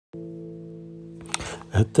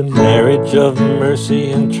At the marriage of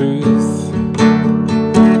mercy and truth,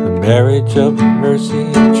 the marriage of mercy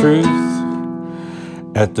and truth,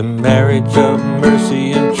 at the marriage of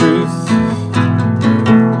mercy and truth,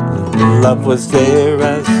 love was there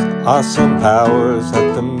as awesome powers.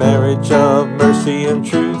 At the marriage of mercy and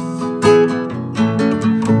truth,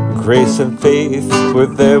 grace and faith were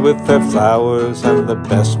there with their flowers, and the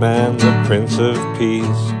best man, the Prince of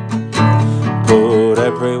Peace, put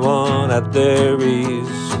everyone at their ease,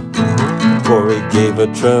 for he gave a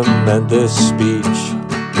tremendous speech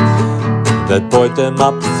that buoyed them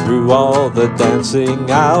up through all the dancing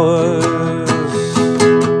hours.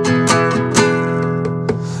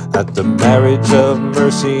 At the marriage of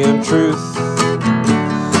mercy and truth,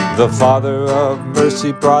 the Father of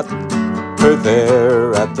mercy brought her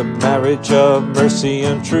there. At the marriage of mercy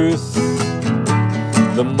and truth,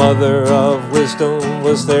 the Mother of wisdom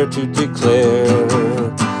was there to declare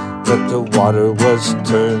that the water was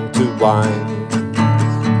turned to wine,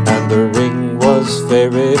 and the ring was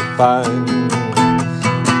very fine.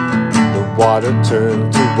 The water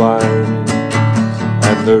turned to wine,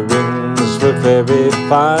 and the rings were very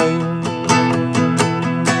fine.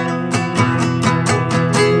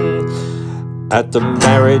 At the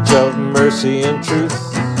marriage of mercy and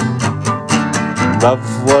truth, love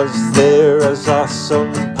was there as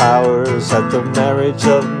awesome powers. At the marriage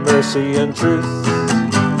of mercy and truth,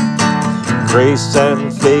 grace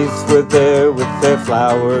and faith were there with their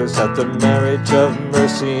flowers. At the marriage of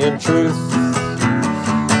mercy and truth,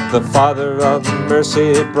 the Father of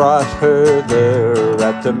mercy brought her there.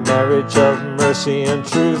 At the marriage of mercy and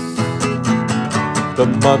truth, the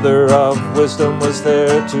Mother of wisdom was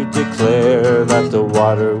there to declare that the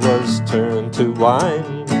water was turned to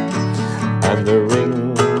wine, and the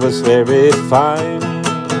ring was very fine.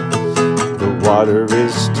 The water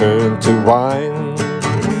is turned to wine,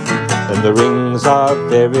 and the rings are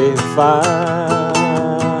very fine.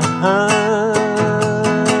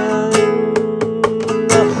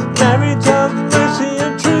 Marriage of mercy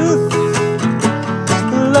and truth,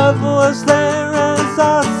 love was there as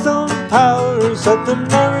awesome powers. At the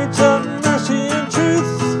marriage of mercy and truth,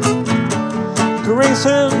 grace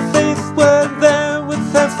and faith were there with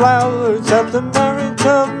their flowers. At the marriage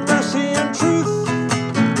of mercy and truth,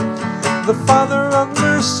 the Father of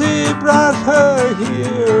mercy brought her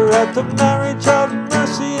here. At the marriage of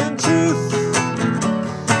mercy and truth,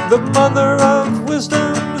 the Mother of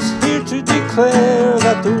wisdom is here to declare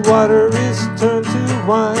that the water is turned to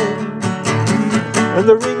wine, and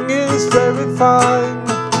the ring is very fine.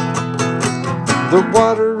 The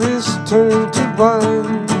water is turned to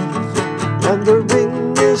wine, and the ring